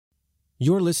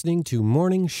You're listening to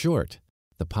Morning Short,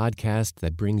 the podcast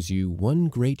that brings you one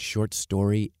great short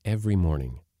story every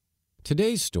morning.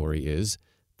 Today's story is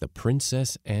The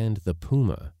Princess and the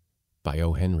Puma by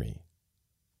O. Henry.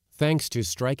 Thanks to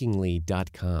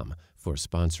Strikingly.com for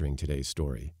sponsoring today's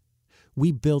story.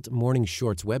 We built Morning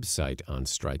Short's website on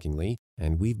Strikingly,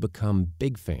 and we've become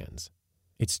big fans.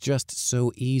 It's just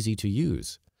so easy to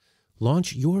use.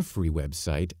 Launch your free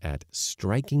website at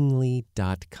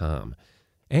Strikingly.com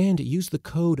and use the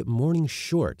code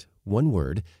MORNINGSHORT, one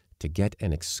word, to get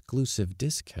an exclusive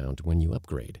discount when you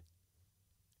upgrade.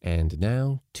 And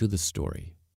now to the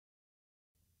story.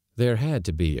 There had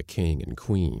to be a king and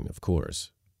queen, of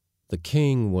course. The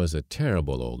king was a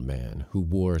terrible old man who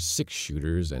wore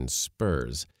six-shooters and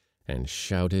spurs and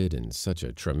shouted in such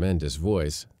a tremendous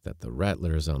voice that the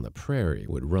rattlers on the prairie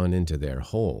would run into their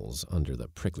holes under the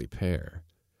prickly pear.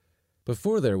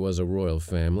 Before there was a royal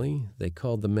family, they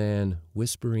called the man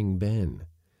Whispering Ben.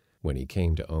 When he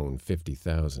came to own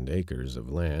 50,000 acres of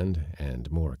land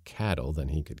and more cattle than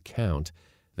he could count,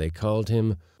 they called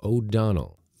him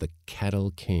O'Donnell, the Cattle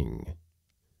King.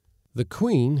 The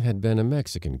queen had been a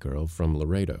Mexican girl from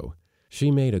Laredo.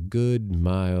 She made a good,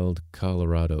 mild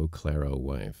Colorado Claro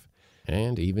wife,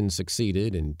 and even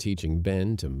succeeded in teaching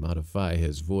Ben to modify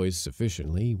his voice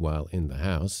sufficiently while in the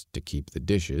house to keep the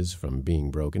dishes from being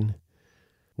broken.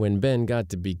 When Ben got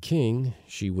to be king,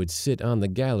 she would sit on the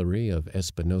gallery of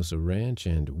Espinosa Ranch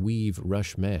and weave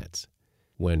rush mats.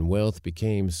 When wealth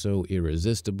became so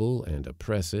irresistible and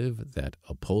oppressive that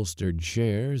upholstered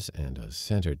chairs and a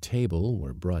center table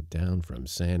were brought down from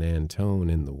San Antone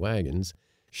in the wagons,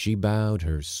 she bowed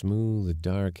her smooth,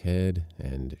 dark head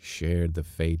and shared the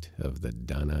fate of the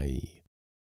Danae.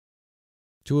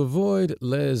 To avoid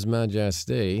lèse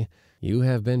majesté, you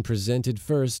have been presented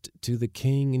first to the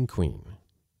king and queen.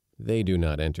 They do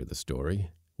not enter the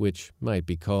story, which might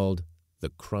be called The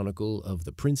Chronicle of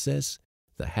the Princess,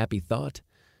 The Happy Thought,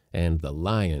 and The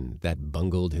Lion That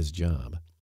Bungled His Job.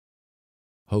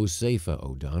 Josefa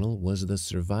O'Donnell was the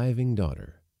surviving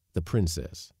daughter, the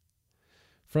princess.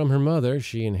 From her mother,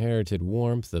 she inherited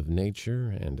warmth of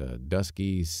nature and a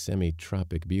dusky,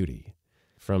 semi-tropic beauty.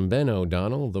 From Ben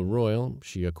O'Donnell, the royal,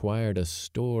 she acquired a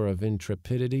store of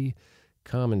intrepidity,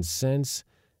 common sense,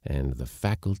 and the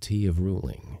faculty of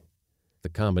ruling. The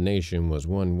combination was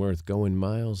one worth going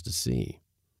miles to see.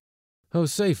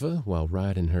 Josefa, while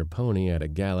riding her pony at a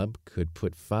gallop, could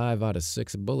put 5 out of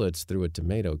 6 bullets through a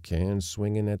tomato can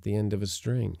swinging at the end of a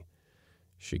string.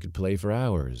 She could play for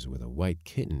hours with a white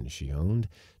kitten she owned,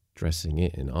 dressing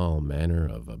it in all manner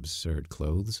of absurd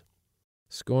clothes.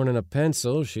 Scorning a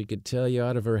pencil, she could tell you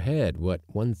out of her head what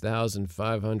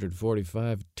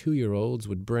 1,545 two-year-olds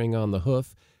would bring on the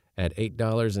hoof at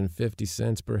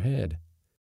 $8.50 per head.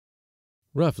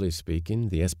 Roughly speaking,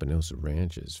 the Espinosa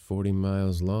Ranch is 40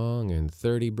 miles long and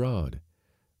 30 broad,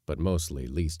 but mostly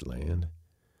leased land.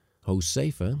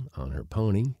 Josefa, on her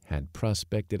pony, had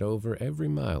prospected over every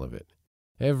mile of it.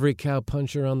 Every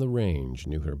cowpuncher on the range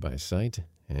knew her by sight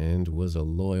and was a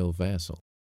loyal vassal.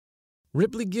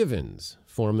 Ripley Givens,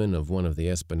 foreman of one of the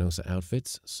Espinosa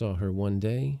outfits, saw her one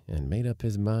day and made up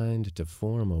his mind to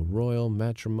form a royal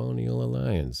matrimonial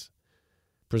alliance.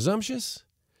 Presumptuous?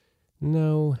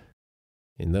 No.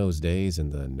 In those days in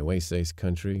the Nueces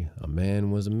country, a man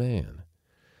was a man.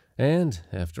 And,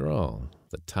 after all,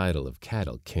 the title of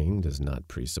Cattle King does not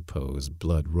presuppose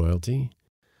blood royalty.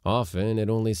 Often it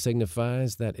only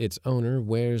signifies that its owner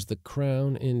wears the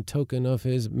crown in token of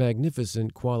his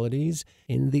magnificent qualities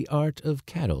in the art of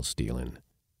cattle stealing.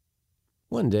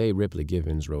 One day Ripley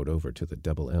Givens rode over to the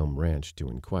Double Elm Ranch to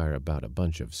inquire about a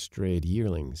bunch of strayed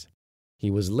yearlings.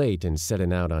 He was late in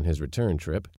setting out on his return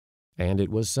trip, and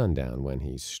it was sundown when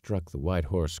he struck the White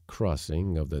Horse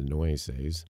Crossing of the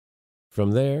Nueces.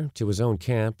 From there to his own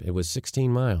camp, it was 16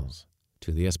 miles.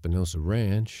 To the Espinosa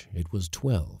Ranch, it was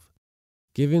 12.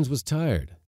 Givens was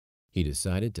tired. He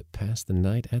decided to pass the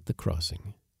night at the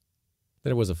crossing.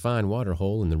 There was a fine water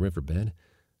hole in the riverbed.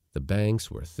 The banks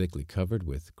were thickly covered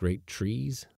with great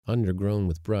trees, undergrown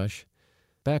with brush.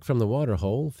 Back from the water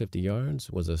hole, 50 yards,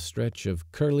 was a stretch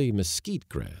of curly mesquite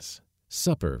grass,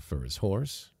 supper for his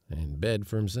horse, and bed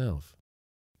for himself.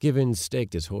 Givens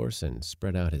staked his horse and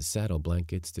spread out his saddle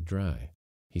blankets to dry.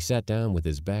 He sat down with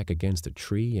his back against a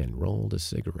tree and rolled a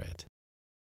cigarette.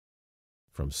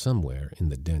 From somewhere in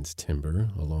the dense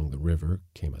timber along the river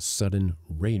came a sudden,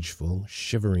 rageful,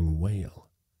 shivering wail.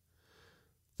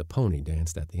 The pony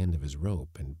danced at the end of his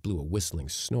rope and blew a whistling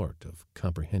snort of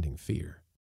comprehending fear.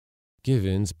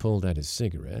 Givens pulled at his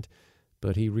cigarette,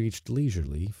 but he reached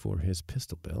leisurely for his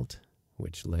pistol belt,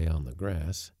 which lay on the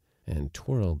grass, and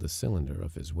twirled the cylinder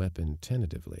of his weapon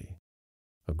tentatively.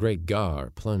 A great gar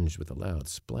plunged with a loud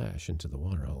splash into the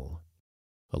waterhole.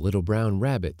 A little brown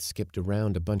rabbit skipped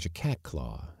around a bunch of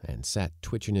catclaw and sat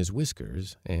twitching his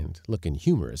whiskers and looking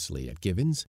humorously at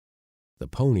Givens. The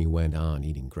pony went on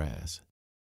eating grass.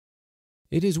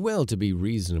 It is well to be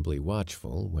reasonably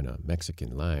watchful when a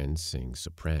Mexican lion sings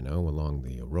soprano along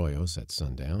the arroyos at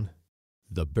sundown.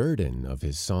 The burden of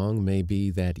his song may be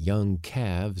that young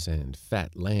calves and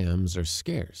fat lambs are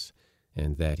scarce,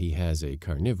 and that he has a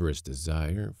carnivorous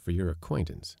desire for your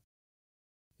acquaintance.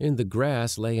 In the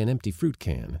grass lay an empty fruit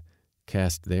can,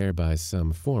 cast there by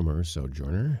some former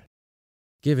sojourner.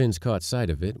 Givens caught sight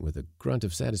of it with a grunt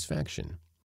of satisfaction.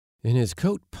 In his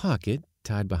coat pocket,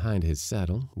 tied behind his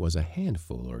saddle, was a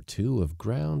handful or two of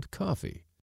ground coffee.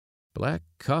 Black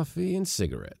coffee and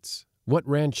cigarettes. What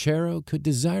ranchero could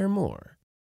desire more?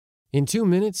 In 2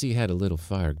 minutes he had a little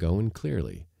fire going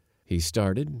clearly. He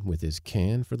started with his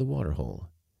can for the waterhole.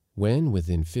 When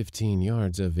within 15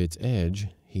 yards of its edge,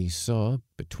 he saw,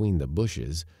 between the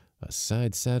bushes, a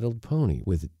side-saddled pony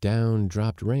with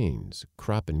down-dropped reins,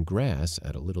 cropping grass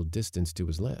at a little distance to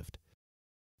his left.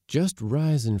 Just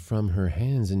rising from her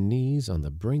hands and knees on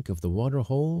the brink of the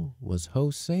waterhole was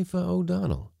Josefa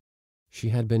O'Donnell. She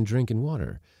had been drinking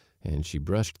water, and she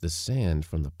brushed the sand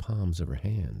from the palms of her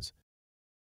hands.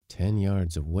 10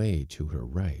 yards away to her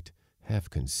right, half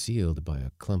concealed by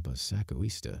a clump of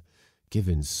sacoista,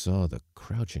 Givens saw the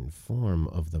crouching form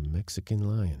of the Mexican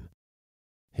lion.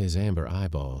 His amber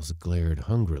eyeballs glared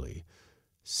hungrily.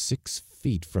 6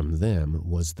 feet from them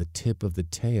was the tip of the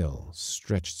tail,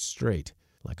 stretched straight,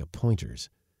 like a pointer's.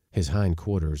 His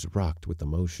hindquarters rocked with the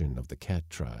motion of the cat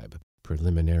tribe,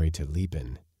 preliminary to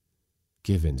leaping.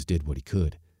 Givens did what he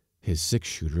could. His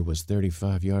 6-shooter was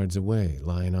 35 yards away,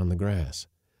 lying on the grass.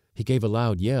 He gave a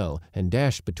loud yell and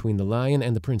dashed between the lion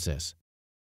and the princess.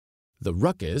 The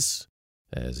ruckus,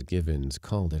 as Givens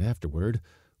called it afterward,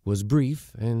 was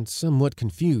brief and somewhat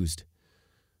confused.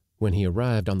 When he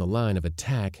arrived on the line of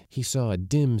attack, he saw a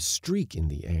dim streak in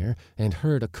the air and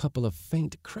heard a couple of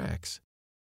faint cracks.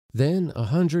 Then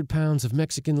 100 pounds of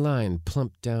Mexican lion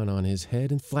plumped down on his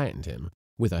head and flattened him,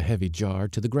 with a heavy jar,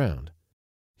 to the ground.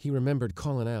 He remembered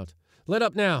calling out, "Let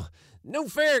up now! No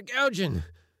fair gouging!"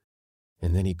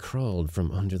 And then he crawled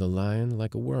from under the lion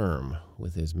like a worm,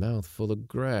 with his mouth full of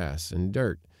grass and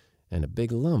dirt, and a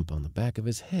big lump on the back of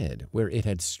his head where it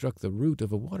had struck the root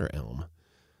of a water elm.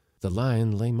 The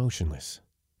lion lay motionless.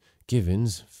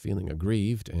 Givens, feeling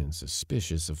aggrieved and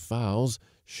suspicious of fouls,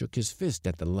 shook his fist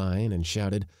at the lion and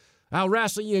shouted, "I'll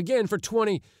wrestle you again for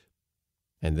 20—"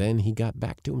 And then he got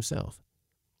back to himself.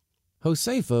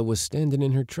 Josefa was standing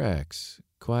in her tracks,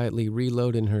 quietly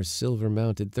reloading her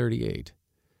silver-mounted .38.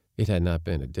 It had not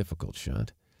been a difficult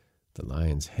shot. The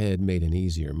lion's head made an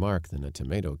easier mark than a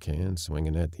tomato can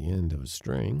swinging at the end of a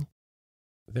string.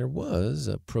 There was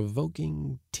a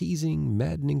provoking, teasing,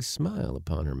 maddening smile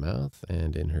upon her mouth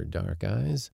and in her dark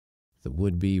eyes. The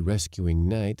would-be rescuing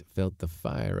knight felt the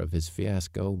fire of his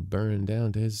fiasco burn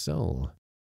down to his soul.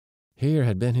 Here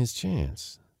had been his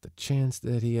chance, the chance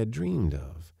that he had dreamed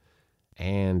of,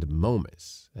 and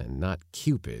Momus, and not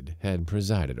Cupid, had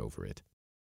presided over it.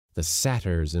 The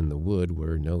satyrs in the wood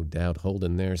were no doubt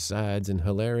holding their sides in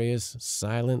hilarious,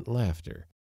 silent laughter.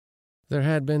 There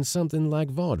had been something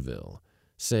like vaudeville,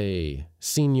 say,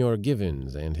 Senor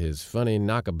Givens and his funny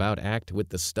knockabout act with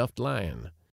the stuffed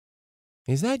lion.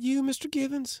 "Is that you, Mr.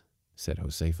 Givens?" said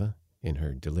Josefa, in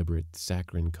her deliberate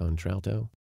saccharine contralto.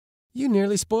 "You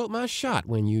nearly spoilt my shot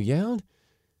when you yelled.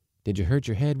 Did you hurt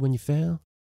your head when you fell?"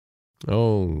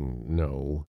 "Oh,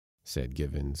 no," said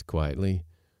Givens quietly.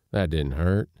 "That didn't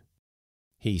hurt."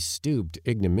 He stooped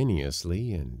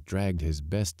ignominiously and dragged his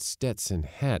best Stetson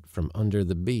hat from under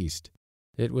the beast.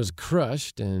 It was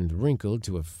crushed and wrinkled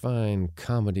to a fine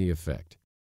comedy effect.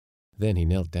 Then he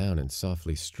knelt down and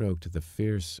softly stroked the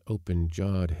fierce,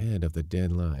 open-jawed head of the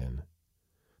dead lion.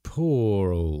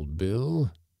 "Poor old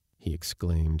Bill," he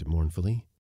exclaimed mournfully.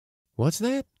 "What's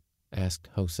that?" asked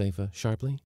Josefa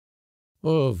sharply.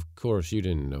 "Of course you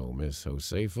didn't know, Miss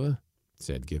Josefa,"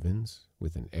 said Givens,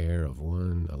 with an air of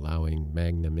one allowing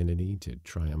magnanimity to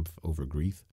triumph over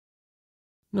grief.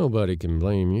 "Nobody can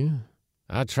blame you.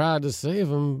 I tried to save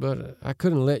him, but I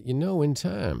couldn't let you know in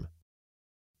time."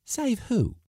 "Save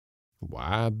who?"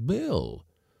 "Why, Bill.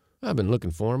 I've been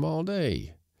looking for him all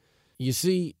day. You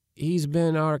see, he's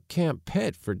been our camp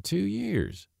pet for 2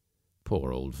 years.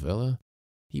 Poor old fella.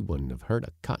 He wouldn't have hurt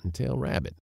a cottontail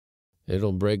rabbit.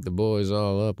 It'll break the boys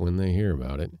all up when they hear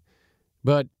about it.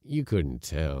 But you couldn't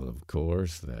tell, of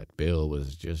course, that Bill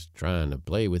was just trying to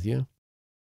play with you."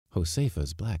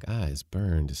 Josefa's black eyes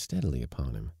burned steadily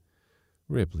upon him.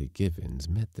 Ripley Givens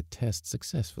met the test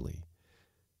successfully.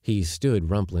 He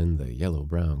stood rumpling the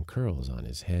yellow-brown curls on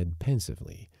his head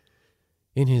pensively.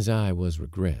 In his eye was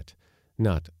regret,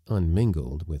 not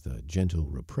unmingled with a gentle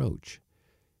reproach.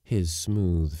 His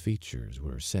smooth features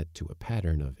were set to a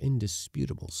pattern of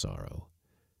indisputable sorrow.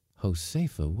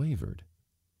 Josefa wavered.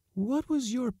 "What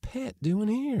was your pet doing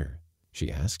here?"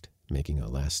 she asked, making a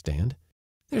last stand.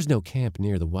 "There's no camp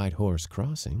near the White Horse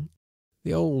Crossing."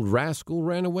 "The old rascal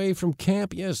ran away from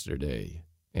camp yesterday,"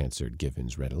 answered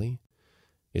Givens readily.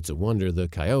 "It's a wonder the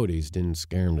coyotes didn't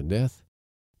scare him to death.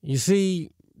 You see,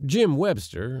 Jim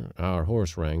Webster, our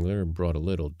horse wrangler, brought a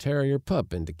little terrier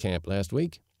pup into camp last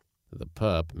week. The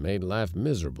pup made life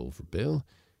miserable for Bill.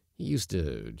 He used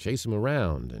to chase him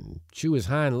around and chew his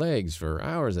hind legs for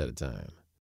hours at a time.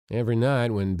 Every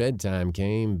night when bedtime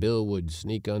came, Bill would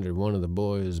sneak under one of the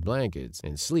boys' blankets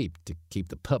and sleep to keep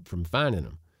the pup from finding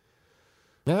him.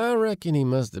 I reckon he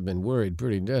must have been worried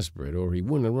pretty desperate, or he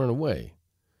wouldn't have run away.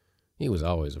 He was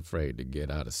always afraid to get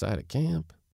out of sight of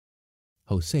camp."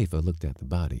 Josefa looked at the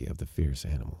body of the fierce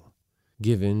animal.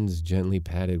 Givens gently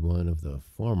patted one of the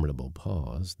formidable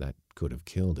paws that could have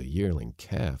killed a yearling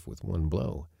calf with one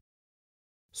blow.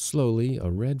 Slowly, a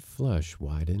red flush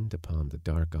widened upon the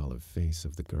dark olive face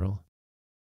of the girl.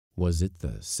 Was it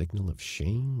the signal of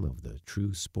shame of the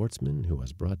true sportsman who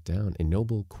has brought down a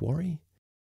noble quarry?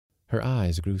 Her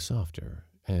eyes grew softer,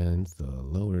 and the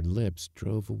lowered lips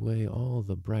drove away all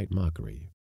the bright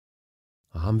mockery.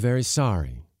 "I'm very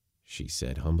sorry," she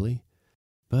said humbly,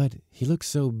 "but he looked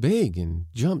so big and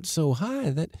jumped so high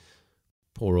that—"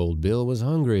 "Poor old Bill was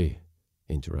hungry,"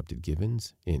 interrupted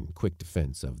Givens, in quick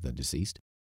defense of the deceased.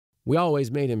 "We always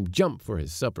made him jump for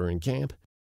his supper in camp.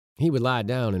 He would lie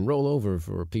down and roll over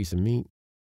for a piece of meat.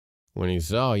 When he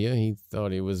saw you, he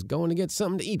thought he was going to get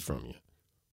something to eat from you."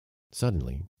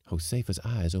 Suddenly, Josefa's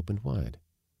eyes opened wide.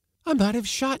 "I might have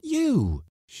shot you,"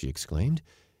 she exclaimed.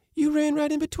 "You ran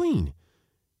right in between.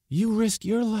 You risked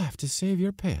your life to save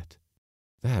your pet."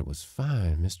 "That was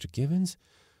fine, Mr. Givens.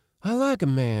 I like a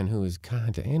man who is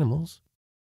kind to animals."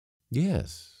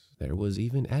 Yes, there was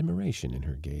even admiration in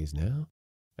her gaze now.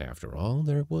 After all,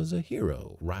 there was a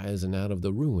hero rising out of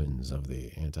the ruins of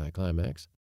the anticlimax.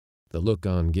 The look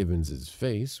on Givens's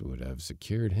face would have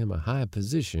secured him a high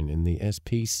position in the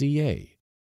SPCA.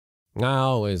 "I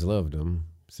always loved 'em,"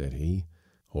 said he.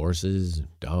 "Horses,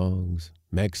 dogs,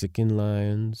 Mexican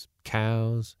lions,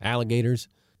 cows, alligators."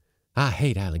 "I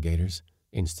hate alligators,"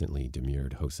 instantly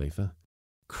demurred Josefa.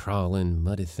 "Crawling,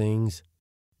 muddy things."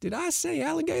 "Did I say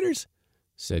alligators?"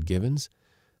 said Givens.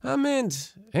 "I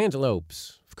meant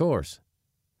antelopes, of course."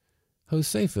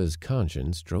 Josefa's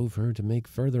conscience drove her to make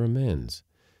further amends.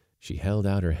 She held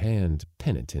out her hand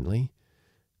penitently.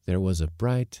 There was a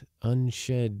bright,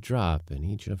 unshed drop in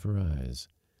each of her eyes.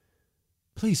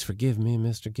 "Please forgive me,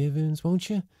 Mr. Givens, won't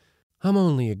you? I'm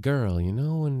only a girl, you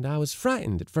know, and I was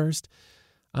frightened at first.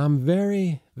 I'm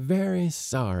very, very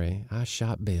sorry I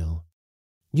shot Bill.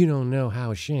 You don't know how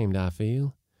ashamed I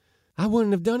feel. I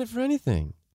wouldn't have done it for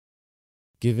anything."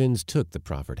 Givens took the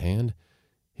proffered hand.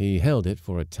 He held it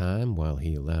for a time while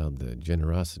he allowed the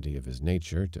generosity of his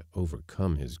nature to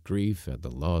overcome his grief at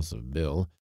the loss of Bill.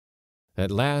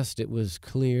 At last it was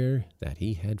clear that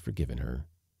he had forgiven her.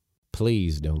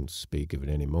 "Please don't speak of it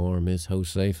any more, Miss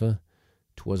Josefa.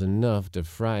 'Twas enough to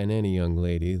frighten any young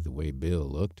lady the way Bill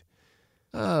looked.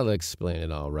 I'll explain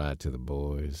it all right to the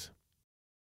boys."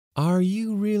 "Are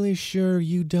you really sure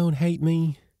you don't hate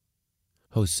me?"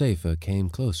 Josefa came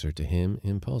closer to him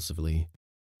impulsively.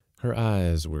 Her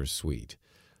eyes were sweet,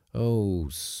 oh,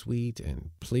 sweet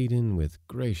and pleading with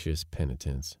gracious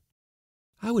penitence.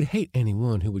 "I would hate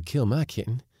anyone who would kill my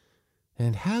kitten.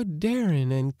 And how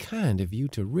daring and kind of you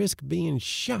to risk being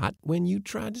shot when you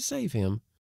tried to save him.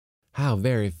 How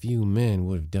very few men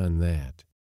would have done that."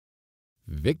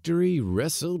 Victory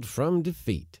wrestled from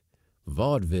defeat.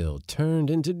 Vaudeville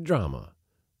turned into drama.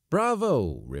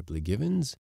 Bravo, Ripley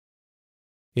Givens.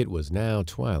 It was now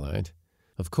twilight.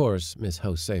 Of course, Miss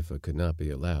Josefa could not be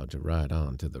allowed to ride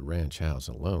on to the ranch house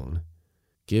alone.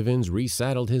 Givens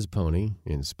resaddled his pony,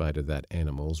 in spite of that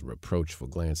animal's reproachful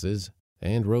glances,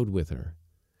 and rode with her.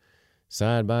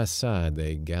 Side by side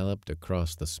they galloped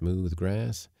across the smooth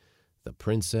grass, the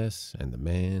princess and the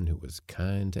man who was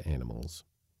kind to animals.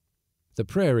 The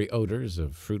prairie odors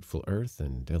of fruitful earth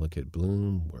and delicate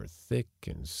bloom were thick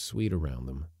and sweet around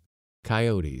them.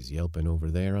 Coyotes yelping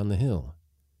over there on the hill.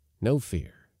 No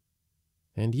fear.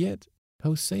 And yet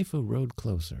Josefa rode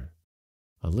closer.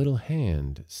 A little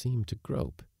hand seemed to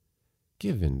grope.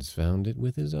 Givens found it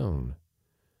with his own.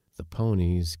 The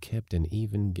ponies kept an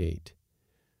even gait.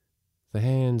 The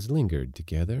hands lingered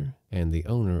together, and the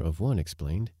owner of one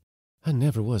explained, "I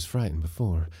never was frightened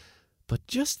before. But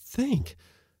just think,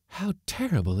 How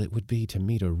terrible it would be to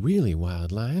meet a really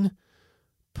wild lion.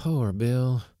 Poor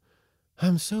Bill.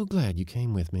 I'm so glad you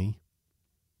came with me.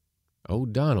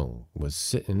 O'Donnell was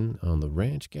sitting on the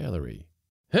ranch gallery.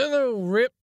 "Hello,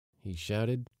 Rip," he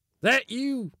shouted. "That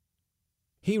you?"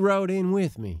 "He rode in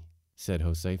with me," said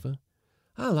Josefa.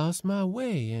 "I lost my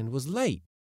way and was late."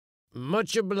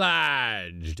 "Much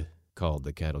obliged," called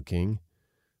the Cattle King.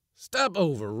 "Stop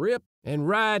over, Rip, and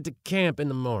ride to camp in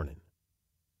the morning."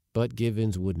 But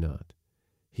Givens would not.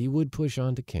 He would push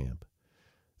on to camp.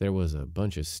 There was a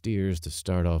bunch of steers to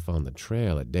start off on the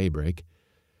trail at daybreak.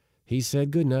 He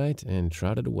said good night and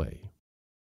trotted away.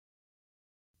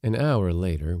 An hour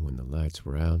later, when the lights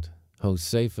were out,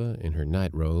 Josefa, in her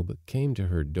nightrobe, came to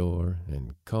her door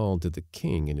and called to the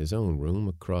king in his own room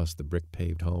across the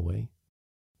brick-paved hallway.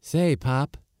 "Say,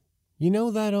 Pop, you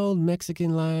know that old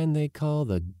Mexican lion they call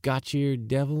the gotch-eared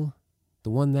devil? The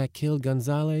one that killed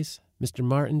Gonzales, Mr.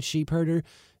 Martin's sheepherder,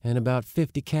 and about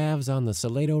 50 calves on the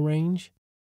Salado Range?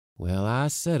 Well, I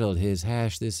settled his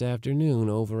hash this afternoon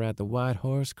over at the White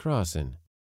Horse Crossing.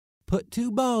 Put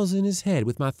 2 balls in his head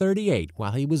with my .38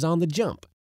 while he was on the jump.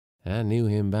 I knew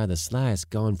him by the slice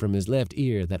gone from his left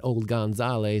ear that old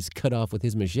Gonzales cut off with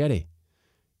his machete.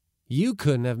 You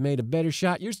couldn't have made a better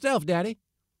shot yourself, Daddy."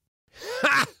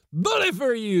 "Ha! Bully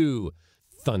for you!"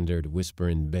 thundered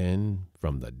Whispering Ben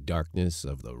from the darkness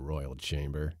of the royal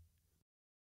chamber.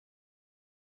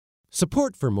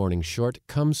 Support for Morning Short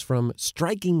comes from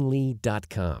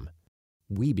Strikingly.com.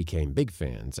 We became big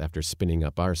fans after spinning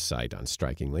up our site on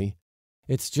Strikingly.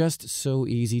 It's just so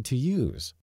easy to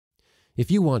use. If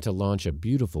you want to launch a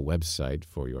beautiful website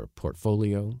for your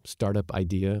portfolio, startup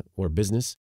idea, or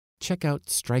business, check out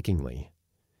Strikingly.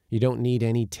 You don't need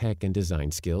any tech and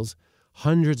design skills.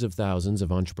 Hundreds of thousands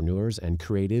of entrepreneurs and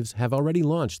creatives have already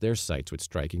launched their sites with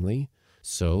Strikingly.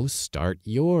 So start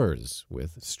yours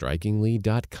with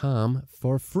Strikingly.com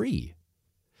for free.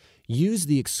 Use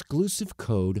the exclusive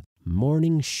code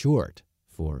MORNINGSHORT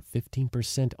for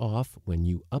 15% off when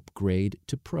you upgrade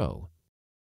to Pro.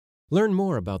 Learn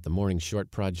more about the Morning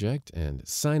Short project and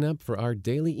sign up for our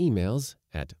daily emails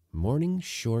at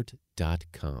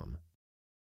morningshort.com.